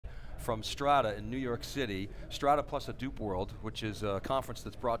from Strata in New York City, Strata plus Hadoop World, which is a conference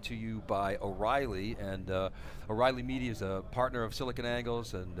that's brought to you by O'Reilly, and O'Reilly Media is a partner of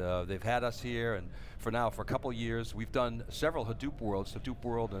SiliconANGLE's, and they've had us here, and for a couple years, we've done several Hadoop Worlds. Hadoop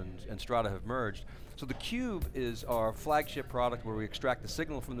World and Strata have merged. So TheCube is our flagship product where we extract the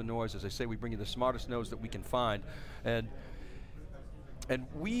signal from the noise. As I say, we bring you the smartest nodes that we can find. And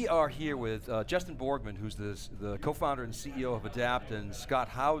we are here with Justin Borgman, who's the co-founder and CEO of Hadapt, and Scott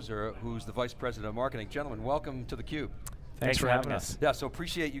Howser, who's the vice president of marketing. Gentlemen, welcome to theCUBE. Thanks for having us. Yeah, so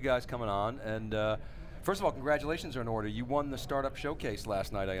appreciate you guys coming on. And first of all, congratulations are in order. You won the Startup Showcase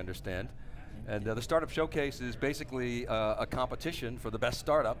last night, I understand. And the Startup Showcase is basically a competition for the best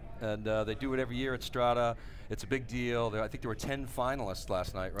startup, and they do it every year at Strata. It's a big deal. I think there were 10 finalists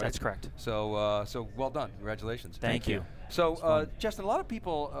last night, right? That's correct. So, so well done, congratulations. Thank you. So, Justin, a lot of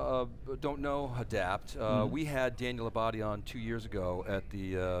people don't know Hadapt. We had Daniel Abadi on 2 years ago at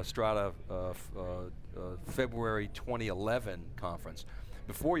the Strata February 2011 conference,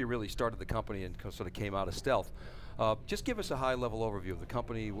 before you really started the company and sort of came out of stealth. Just give us a high-level overview of the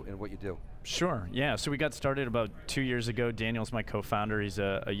company and what you do. Sure, yeah, so we got started about 2 years ago. Daniel's my co-founder. He's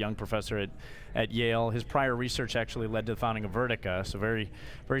a young professor at Yale. His prior research actually led to the founding of Vertica, so very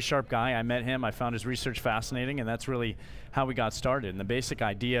sharp guy. I met him, I found his research fascinating, and that's really how we got started. And the basic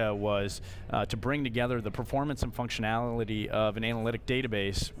idea was to bring together the performance and functionality of an analytic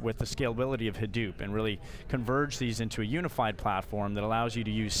database with the scalability of Hadoop, and really converge these into a unified platform that allows you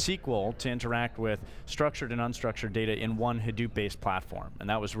to use SQL to interact with structured and unstructured data in one Hadoop-based platform. And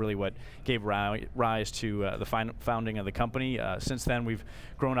that was really what gave rise to the founding of the company. Since then, we've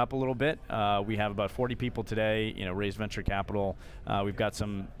grown up a little bit. We have about 40 people today, raised venture capital. We've got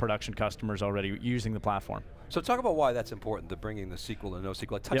some production customers already using the platform. So talk about why that's important, the bringing the SQL and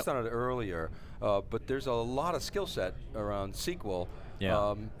NoSQL. I touched on it earlier, but there's a lot of skill set around SQL,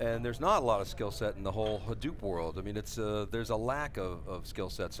 and there's not a lot of skill set in the whole Hadoop world. I mean, there's a lack of skill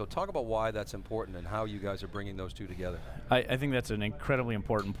set. So talk about why that's important and how you guys are bringing those two together. I think that's an incredibly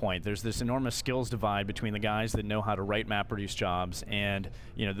important point. There's this enormous skills divide between the guys that know how to write MapReduce jobs and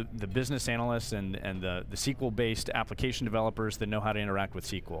the business analysts and the SQL-based application developers that know how to interact with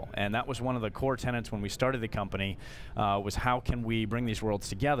SQL. And that was one of the core tenets when we started the company, was how can we bring these worlds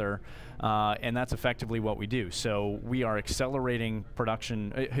together, and that's effectively what we do. So we are accelerating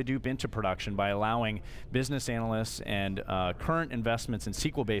Hadoop into production by allowing business analysts and current investments in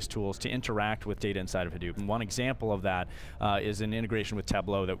SQL-based tools to interact with data inside of Hadoop. And one example of that is an integration with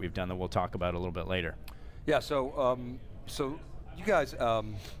Tableau that we've done that we'll talk about a little bit later. Yeah, so so you guys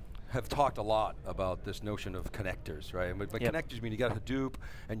have talked a lot about this notion of connectors, right? But connectors mean you got Hadoop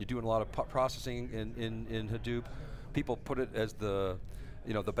and you're doing a lot of processing in Hadoop. People put it as the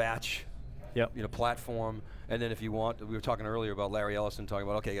the batch platform, and then if you want, we were talking earlier about Larry Ellison talking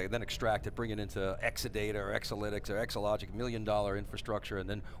about, okay, then extract it, bring it into Exadata or Exalytics or Exalogic, $1 million infrastructure, and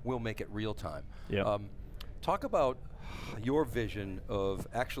then we'll make it real time. Talk about your vision of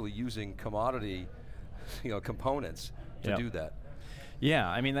actually using commodity components to do that. Yeah,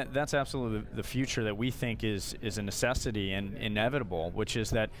 I mean, that's absolutely the future that we think is a necessity and inevitable, which is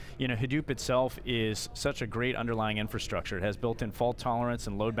that Hadoop itself is such a great underlying infrastructure. It has built-in fault tolerance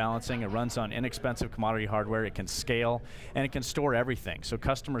and load balancing. It runs on inexpensive commodity hardware. It can scale, and it can store everything. So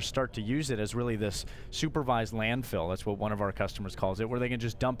customers start to use it as really this supervised landfill. That's what one of our customers calls it, where they can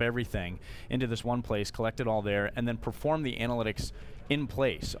just dump everything into this one place, collect it all there, and then perform the analytics in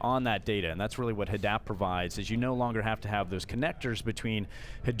place on that data. And that's really what Hadapt provides, is you no longer have to have those connectors between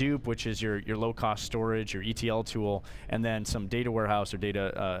Hadoop, which is your low-cost storage, your ETL tool, and then some data warehouse or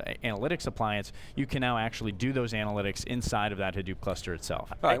data analytics appliance. You can now actually do those analytics inside of that Hadoop cluster itself.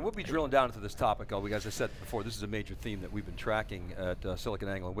 All right, we'll be drilling down into this topic, as I said before, this is a major theme that we've been tracking at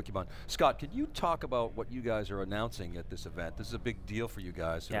SiliconANGLE and Wikibon. Scott, can you talk about what you guys are announcing at this event? This is a big deal for you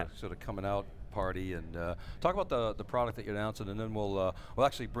guys, sort of coming out party, and talk about the product that you're announcing, and then we'll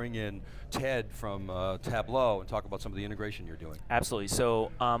actually bring in Ted from Tableau and talk about some of the integration you're doing. Absolutely.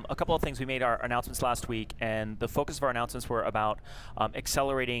 So a couple of things. We made our announcements last week, and the focus of our announcements were about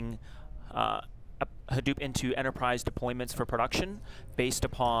accelerating Hadoop into enterprise deployments for production based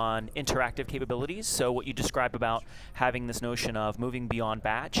upon interactive capabilities. So what you described about having this notion of moving beyond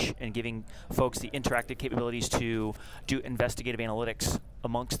batch and giving folks the interactive capabilities to do investigative analytics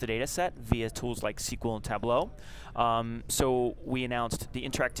amongst the data set via tools like SQL and Tableau. So we announced the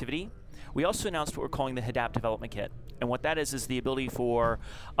interactivity. We also announced what we're calling the Hadapt Development Kit. And what that is the ability for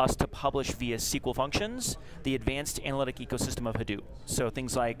us to publish via SQL functions the advanced analytic ecosystem of Hadoop. So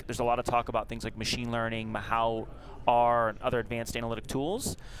things like, there's a lot of talk about things like machine learning, How, R, and other advanced analytic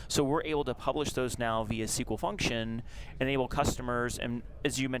tools. So we're able to publish those now via SQL function, enable customers, and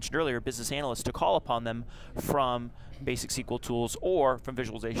as you mentioned earlier, business analysts to call upon them from basic SQL tools or from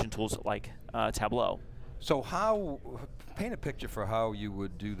visualization tools like Tableau. So paint a picture for how you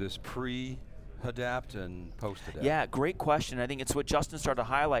would do this pre-Hadapt and post-Hadapt. Yeah, great question. I think it's what Justin started to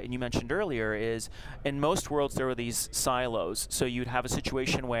highlight and you mentioned earlier is, in most worlds there were these silos. So you'd have a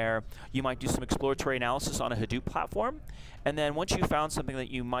situation where you might do some exploratory analysis on a Hadoop platform, and then once you found something that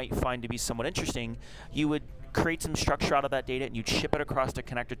you might find to be somewhat interesting, you would create some structure out of that data and you'd ship it across the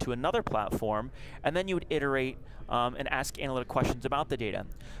connector to another platform, and then you would iterate and ask analytic questions about the data.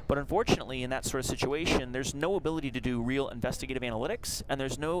 But unfortunately, in that sort of situation, there's no ability to do real investigative analytics, and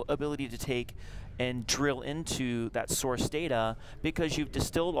there's no ability to take and drill into that source data because you've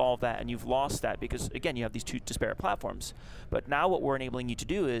distilled all of that and you've lost that because, again, you have these two disparate platforms. But now what we're enabling you to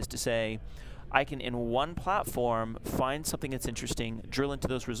do is to say, I can, in one platform, find something that's interesting, drill into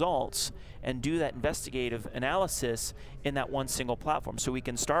those results, and do that investigative analysis in that one single platform. So we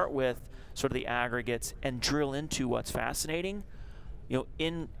can start with sort of the aggregates and drill into what's fascinating,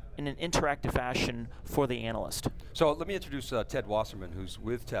 in an interactive fashion for the analyst. So let me introduce Ted Wasserman, who's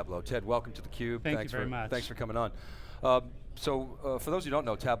with Tableau. Ted, welcome to theCUBE. Thank you very much. Thanks for coming on. For those who don't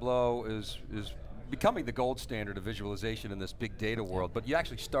know, Tableau is becoming the gold standard of visualization in this big data world, but you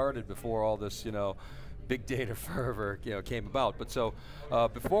actually started before all this, big data fervor came about. But so,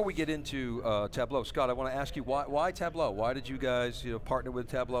 before we get into Tableau, Scott, I want to ask you, why Tableau? Why did you guys partner with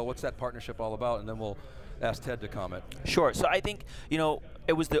Tableau? What's that partnership all about? And then we'll ask Ted to comment. Sure, so I think,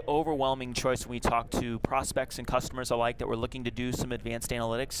 it was the overwhelming choice when we talked to prospects and customers alike that were looking to do some advanced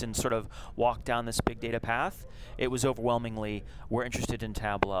analytics and sort of walk down this big data path. It was overwhelmingly, we're interested in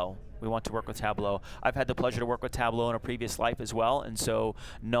Tableau. We want to work with Tableau. I've had the pleasure to work with Tableau in a previous life as well, and so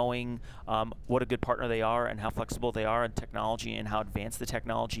knowing what a good partner they are and how flexible they are in technology and how advanced the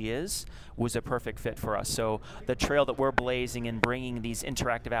technology is was a perfect fit for us. So the trail that we're blazing in bringing these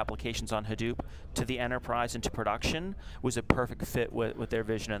interactive applications on Hadoop to the enterprise and to production was a perfect fit with their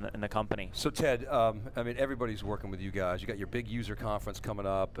vision in the company. So Ted, I mean, everybody's working with you guys. You got your big user conference coming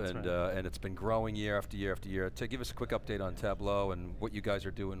up, and right. And it's been growing year after year after year. Ted, give us a quick update on Tableau and what you guys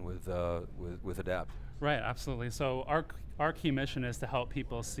are doing with Hadapt. Right, absolutely. So our key mission is to help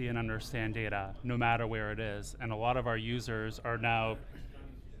people see and understand data, no matter where it is. And a lot of our users are now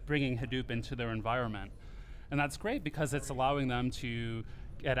bringing Hadoop into their environment. And that's great because it's allowing them to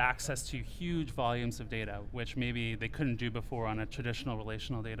get access to huge volumes of data, which maybe they couldn't do before on a traditional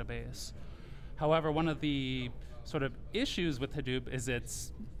relational database. However, one of the sort of issues with Hadoop is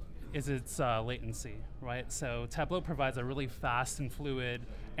its latency, right? So Tableau provides a really fast and fluid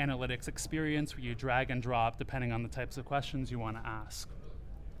analytics experience where you drag and drop depending on the types of questions you want to ask.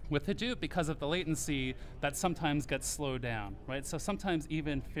 With Hadoop, because of the latency, that sometimes gets slowed down, right? So sometimes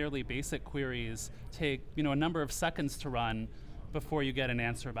even fairly basic queries take a number of seconds to run before you get an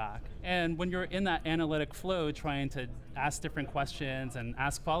answer back. And when you're in that analytic flow trying to ask different questions and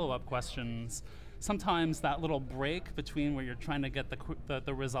ask follow-up questions, sometimes that little break between where you're trying to get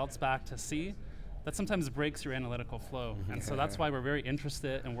the results back to see, that sometimes breaks your analytical flow. And so that's why we're very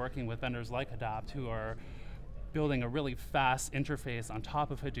interested in working with vendors like Hadapt, who are building a really fast interface on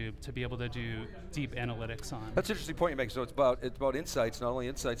top of Hadoop to be able to do deep analytics on. That's an interesting point you make. So it's about insights, not only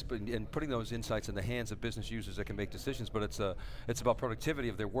insights, but in putting those insights in the hands of business users that can make decisions. But it's about productivity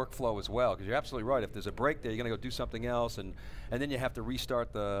of their workflow as well. Because you're absolutely right. If there's a break there, you're going to go do something else, and then you have to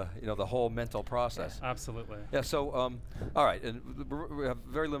restart the the whole mental process. Absolutely. Yeah. So all right, and we have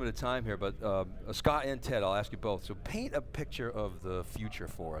very limited time here, but Scott and Ted, I'll ask you both. So paint a picture of the future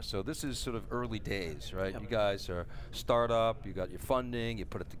for us. So this is sort of early days, right? Yep. You guys are startup, you got your funding, you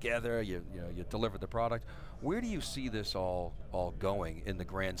put it together, you deliver the product. Where do you see this all going in the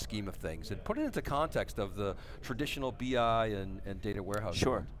grand scheme of things? And put it into context of the traditional BI and data warehouse.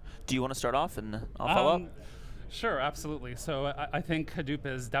 Sure. World. Do you want to start off and I'll follow up? Sure, absolutely. So I think Hadoop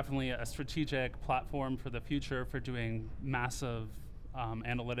is definitely a strategic platform for the future for doing massive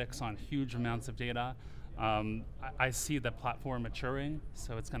analytics on huge amounts of data. I see the platform maturing,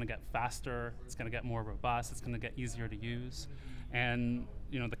 so it's going to get faster, it's going to get more robust, it's going to get easier to use. And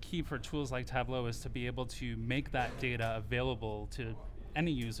the key for tools like Tableau is to be able to make that data available to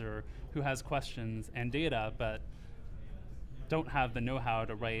any user who has questions and data, but don't have the know-how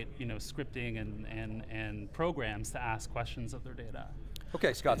to write scripting and programs to ask questions of their data.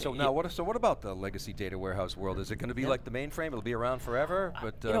 Okay, Scott, so now what about the legacy data warehouse world? Is it going to be like the mainframe, it'll be around forever,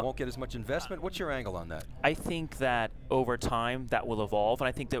 but won't get as much investment? What's your angle on that? I think that over time that will evolve, and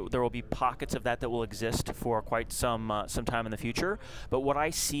I think that there will be pockets of that will exist for quite some time in the future. But what I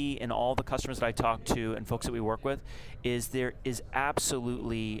see in all the customers that I talk to and folks that we work with is there is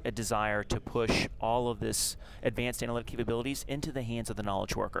absolutely a desire to push all of this advanced analytic capabilities into the hands of the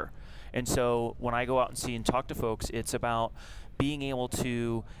knowledge worker. And so when I go out and see and talk to folks, it's about being able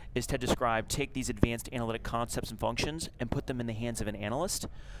to, as Ted described, take these advanced analytic concepts and functions and put them in the hands of an analyst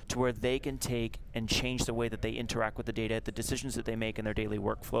to where they can take and change the way that they interact with the data, the decisions that they make in their daily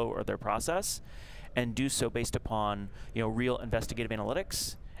workflow or their process, and do so based upon real investigative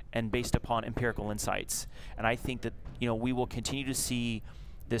analytics and based upon empirical insights. And I think that we will continue to see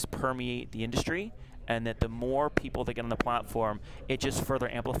this permeate the industry, and that the more people that get on the platform, it just further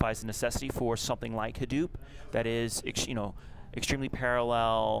amplifies the necessity for something like Hadoop that is extremely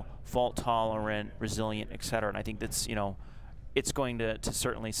parallel, fault tolerant, resilient, et cetera. And I think that's it's going to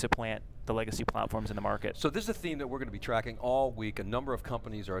certainly supplant the legacy platforms in the market. So this is a theme that we're going to be tracking all week. A number of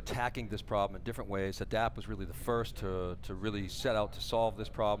companies are attacking this problem in different ways. Hadapt was really the first to really set out to solve this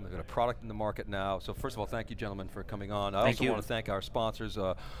problem. They've got a product in the market now. So first of all, thank you, gentlemen, for coming on. I also want to thank our sponsors,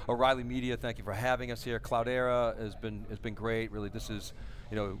 O'Reilly Media. Thank you for having us here. Cloudera has been great. Really, this is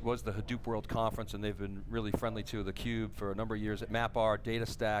it was the Hadoop World Conference, and they've been really friendly to TheCube for a number of years at MapR,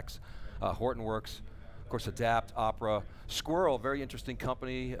 DataStax, Hortonworks. Of course, Hadapt, Opera, Squirrel, very interesting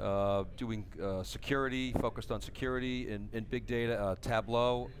company, doing security, focused on security in big data,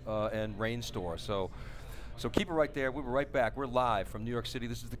 Tableau, and Rainstore. So keep it right there. We'll be right back. We're live from New York City.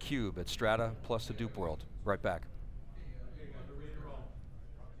 This is theCUBE at Strata plus Hadoop World. Right back.